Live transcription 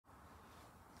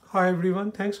Hi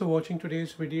everyone, thanks for watching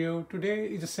today's video. Today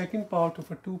is the second part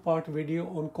of a two-part video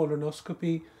on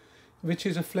colonoscopy, which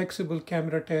is a flexible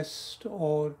camera test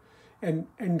or an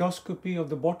endoscopy of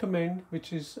the bottom end,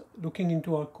 which is looking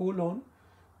into our colon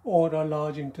or our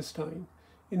large intestine.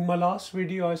 In my last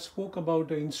video, I spoke about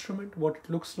the instrument, what it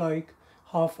looks like,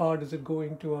 how far does it go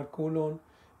into our colon,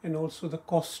 and also the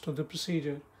cost of the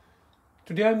procedure.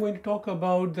 Today I'm going to talk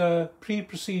about the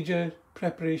pre-procedure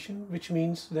preparation, which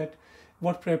means that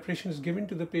what preparation is given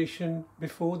to the patient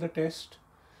before the test,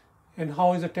 and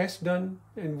how is the test done,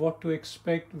 and what to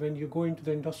expect when you go into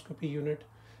the endoscopy unit,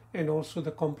 and also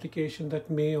the complication that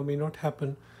may or may not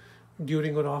happen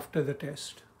during or after the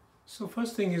test. So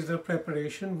first thing is the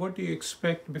preparation. What do you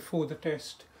expect before the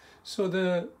test? So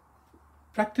the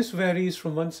practice varies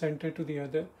from one center to the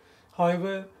other.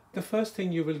 However, the first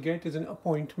thing you will get is an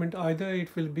appointment. Either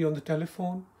it will be on the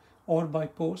telephone or by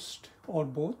post or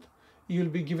both. You'll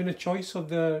be given a choice of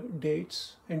the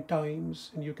dates and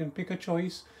times, and you can pick a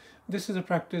choice. This is a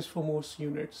practice for most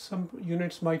units. Some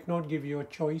units might not give you a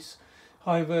choice.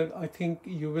 However, I think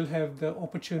you will have the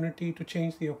opportunity to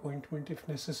change the appointment if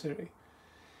necessary.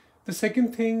 The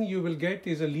second thing you will get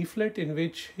is a leaflet in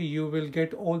which you will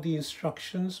get all the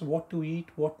instructions, what to eat,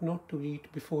 what not to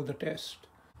eat before the test.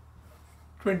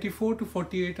 24 to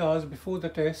 48 hours before the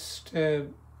test,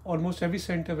 almost every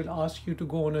center will ask you to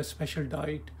go on a special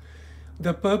diet.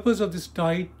 The purpose of this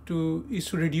diet is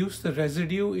to reduce the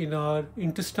residue in our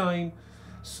intestine.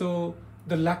 So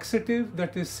the laxative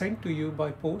that is sent to you by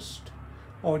post,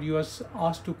 or you are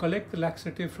asked to collect the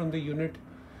laxative from the unit,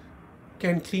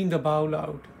 can clean the bowel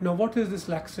out. Now, what is this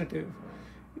laxative?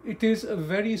 It is a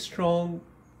very strong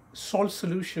salt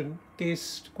solution,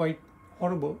 tastes quite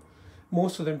horrible.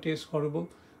 Most of them taste horrible,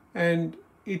 and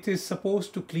it is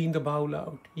supposed to clean the bowel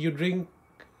out. You drink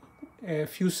a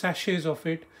few sachets of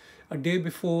it a day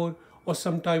before or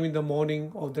sometime in the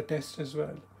morning of the test as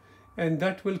well. And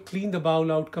that will clean the bowel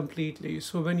out completely.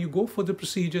 So when you go for the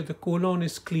procedure, the colon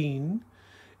is clean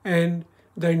and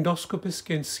the endoscopist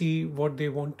can see what they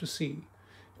want to see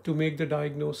to make the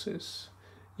diagnosis.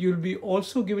 You'll be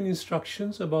also given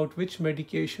instructions about which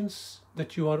medications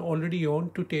that you are already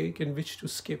on to take and which to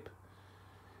skip.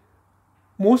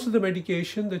 Most of the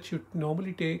medication that you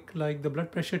normally take, like the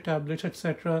blood pressure tablets,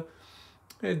 etc.,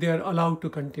 they are allowed to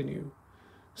continue.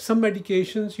 Some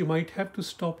medications you might have to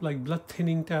stop, like blood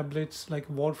thinning tablets like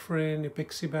warfarin,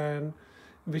 apixaban,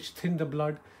 which thin the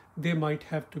blood. They might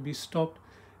have to be stopped.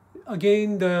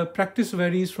 Again, the practice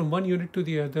varies from one unit to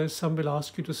the other. Some will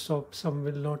ask you to stop, some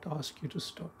will not ask you to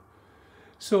stop.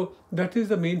 So that is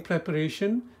the main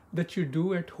preparation that you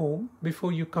do at home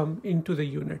before you come into the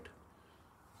unit.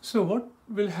 So what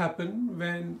will happen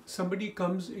when somebody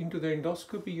comes into the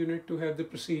endoscopy unit to have the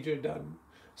procedure done?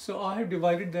 So I have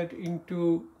divided that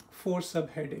into 4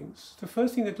 subheadings. The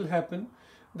first thing that will happen,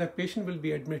 that patient will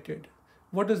be admitted.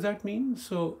 What does that mean?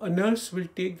 So a nurse will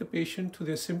take the patient to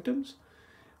their symptoms,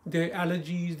 their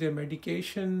allergies, their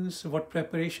medications, what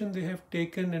preparation they have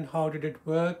taken and how did it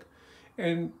work.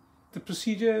 And the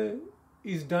procedure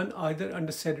is done either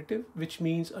under sedative, which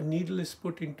means a needle is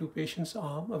put into patient's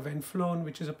arm, a venflon,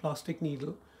 which is a plastic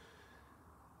needle,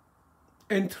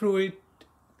 and through it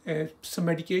some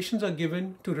medications are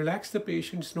given to relax the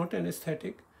patient. It's not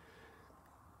anesthetic.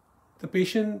 The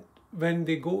patient, when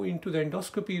they go into the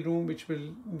endoscopy room,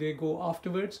 they go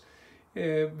afterwards,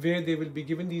 where they will be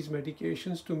given these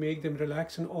medications to make them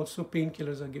relax, and also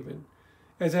painkillers are given.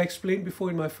 As I explained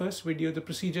before in my first video, the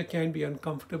procedure can be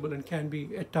uncomfortable and can be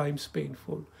at times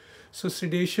painful. So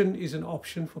sedation is an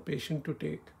option for patient to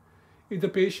take. If the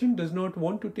patient does not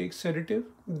want to take sedative,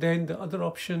 then the other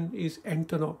option is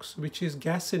Entonox, which is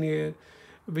gas and air,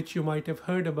 which you might have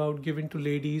heard about, given to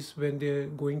ladies when they're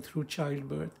going through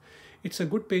childbirth. It's a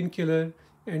good painkiller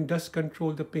and does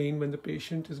control the pain when the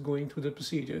patient is going through the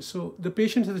procedure. So the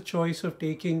patient has a choice of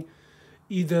taking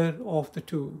either of the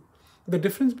two. The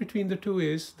difference between the two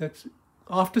is that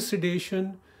after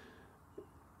sedation,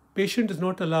 patient is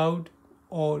not allowed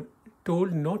or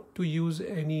told not to use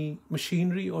any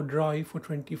machinery or drive for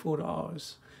 24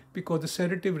 hours because the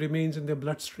sedative remains in their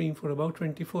bloodstream for about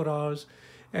 24 hours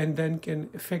and then can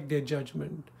affect their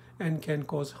judgment and can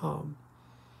cause harm.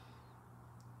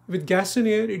 With gas and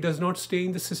air, it does not stay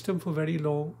in the system for very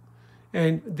long,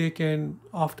 and they can,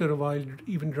 after a while,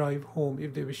 even drive home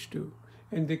if they wish to,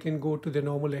 and they can go to their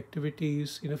normal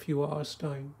activities in a few hours'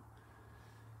 time.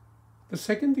 The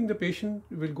second thing the patient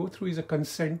will go through is a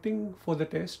consenting for the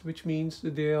test, which means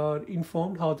they are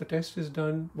informed how the test is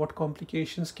done, what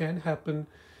complications can happen,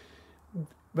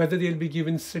 whether they'll be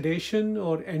given sedation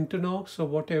or Entonox or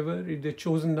whatever. If they've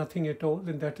chosen nothing at all,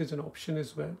 then that is an option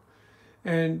as well.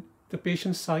 And the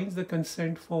patient signs the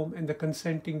consent form and the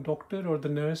consenting doctor or the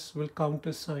nurse will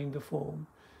countersign the form.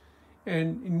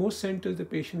 And in most centers, the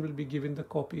patient will be given the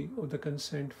copy of the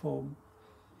consent form.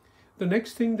 The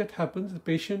next thing that happens, the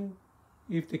patient,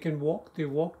 if they can walk, they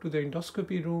walk to the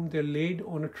endoscopy room, they're laid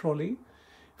on a trolley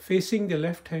facing the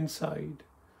left-hand side.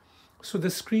 So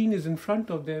the screen is in front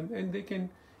of them and they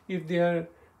can, if they are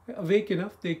awake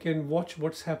enough, they can watch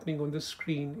what's happening on the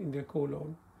screen in their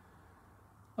colon.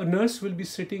 A nurse will be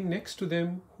sitting next to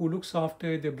them who looks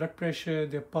after their blood pressure,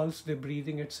 their pulse, their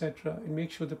breathing, etc. and make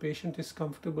sure the patient is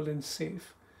comfortable and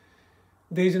safe.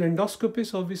 There is an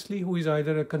endoscopist, obviously, who is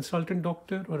either a consultant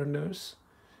doctor or a nurse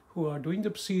who are doing the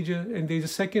procedure, and there is a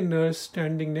second nurse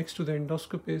standing next to the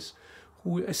endoscopist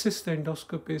who assists the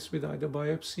endoscopist with either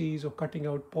biopsies or cutting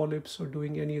out polyps or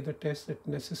doing any other tests that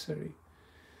are necessary.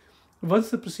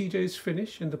 Once the procedure is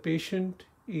finished and the patient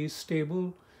is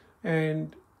stable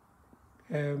and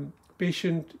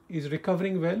patient is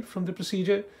recovering well from the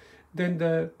procedure, then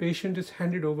the patient is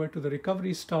handed over to the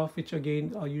recovery staff, which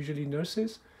again are usually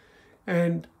nurses,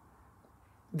 and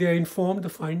they are informed the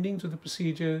findings of the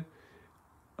procedure.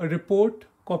 A report,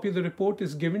 copy of the report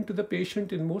is given to the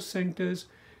patient in most centers,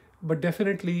 but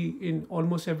definitely in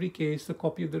almost every case, the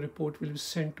copy of the report will be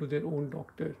sent to their own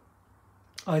doctor,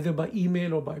 either by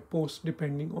email or by post,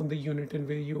 depending on the unit and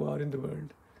where you are in the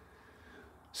world.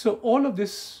 So all of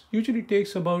this usually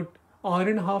takes about an hour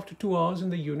and a half to 2 hours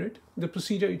in the unit. The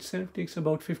procedure itself takes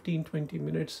about 15-20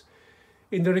 minutes.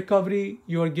 In the recovery,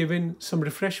 you are given some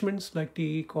refreshments like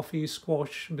tea, coffee,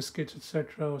 squash, biscuits,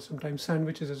 etc., or sometimes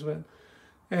sandwiches as well.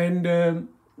 And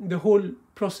the whole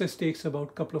process takes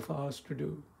about a couple of hours to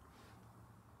do.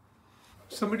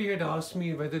 Somebody had asked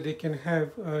me whether they can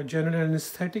have general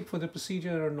anesthetic for the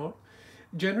procedure or not.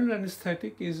 General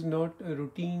anesthetic is not a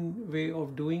routine way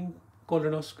of doing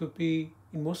colonoscopy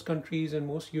in most countries and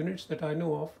most units that I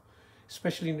know of,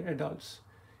 especially in adults.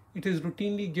 It is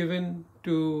routinely given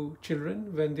to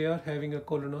children when they are having a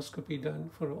colonoscopy done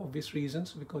for obvious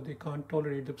reasons, because they can't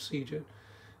tolerate the procedure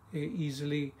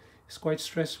easily. It's quite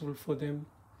stressful for them.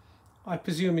 I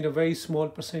presume in a very small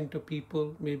percent of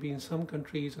people, maybe in some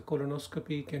countries, a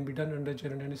colonoscopy can be done under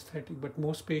general anesthetic, but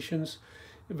most patients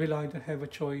will either have a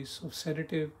choice of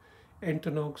sedative,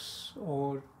 Entonox,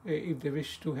 or if they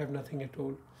wish to have nothing at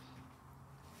all.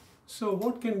 So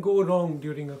what can go wrong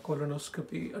during a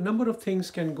colonoscopy? A number of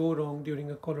things can go wrong during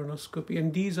a colonoscopy,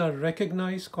 and these are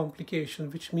recognized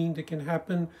complications, which mean they can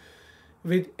happen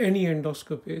with any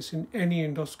endoscopist in any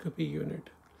endoscopy unit.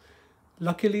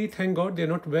 Luckily, thank God, they're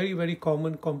not very, very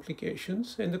common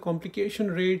complications, and the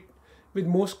complication rate with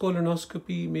most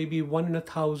colonoscopy may be 1 in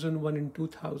 1,000, 1 in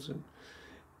 2,000.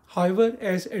 However,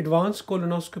 as advanced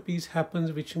colonoscopies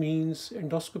happens, which means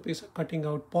endoscopists are cutting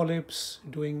out polyps,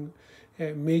 doing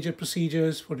major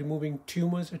procedures for removing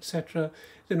tumors, etc.,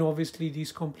 then obviously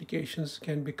these complications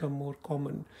can become more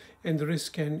common, and the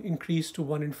risk can increase to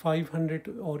 1 in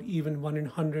 500 or even 1 in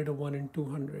 100 or 1 in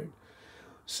 200.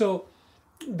 So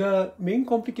the main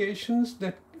complications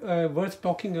that worth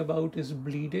talking about is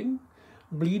bleeding.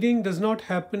 Bleeding does not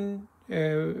happen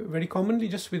very commonly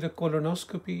just with the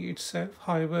colonoscopy itself.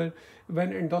 However,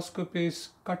 when endoscopists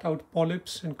cut out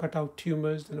polyps and cut out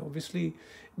tumors, then obviously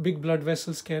big blood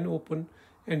vessels can open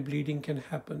and bleeding can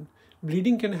happen.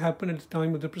 Bleeding can happen at the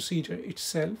time of the procedure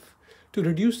itself. To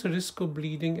reduce the risk of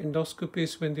bleeding,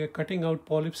 endoscopists, when they are cutting out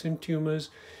polyps and tumors,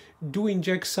 do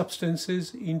inject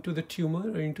substances into the tumor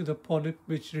or into the polyp,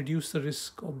 which reduce the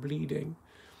risk of bleeding.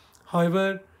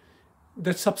 However,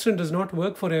 that substance does not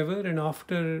work forever, and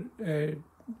after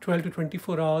 12 to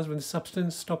 24 hours, when the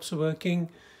substance stops working,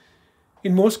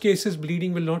 in most cases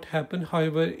bleeding will not happen.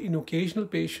 However, in occasional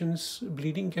patients,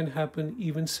 bleeding can happen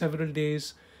even several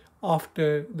days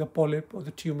after the polyp or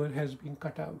the tumor has been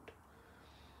cut out.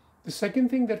 The second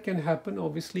thing that can happen,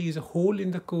 obviously, is a hole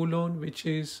in the colon, which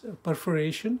is a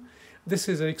perforation. This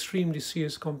is an extremely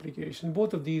serious complication.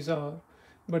 Both of these are,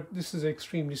 but this is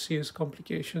extremely serious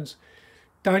complications.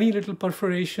 Tiny little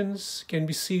perforations can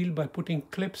be sealed by putting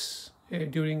clips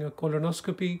during a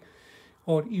colonoscopy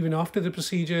or even after the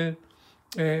procedure.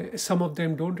 Some of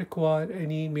them don't require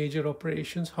any major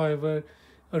operations. However,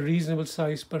 a reasonable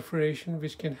size perforation,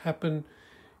 which can happen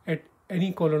at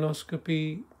any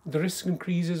colonoscopy, the risk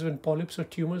increases when polyps or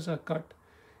tumors are cut,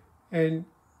 and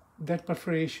that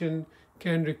perforation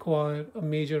can require a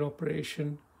major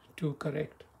operation to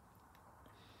correct.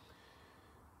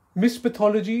 Missed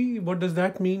pathology, what does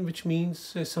that mean? Which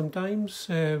means sometimes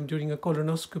during a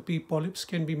colonoscopy, polyps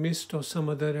can be missed or some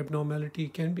other abnormality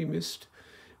can be missed,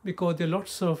 because there are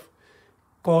lots of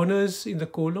corners in the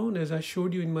colon, as I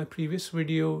showed you in my previous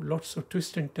video, lots of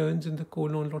twists and turns in the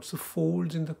colon, lots of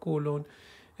folds in the colon,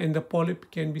 and the polyp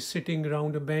can be sitting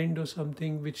around a bend or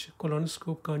something which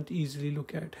colonoscope can't easily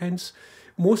look at. Hence,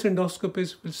 most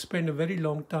endoscopists will spend a very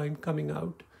long time coming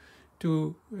out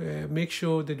to make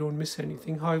sure they don't miss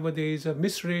anything. However, there is a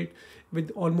miss rate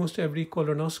with almost every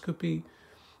colonoscopy.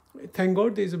 Thank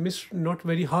God there is a not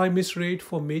very high miss rate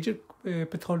for major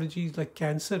pathologies like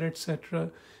cancer,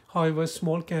 etc. However,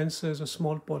 small cancers or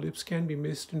small polyps can be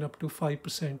missed in up to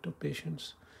 5% of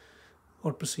patients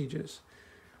or procedures.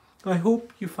 I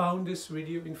hope you found this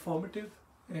video informative,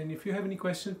 and if you have any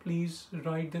questions, please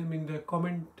write them in the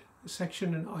comment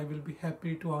section and I will be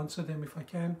happy to answer them if I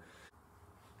can.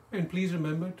 And please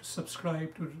remember to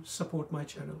subscribe to support my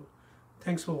channel.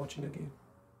 Thanks for watching again.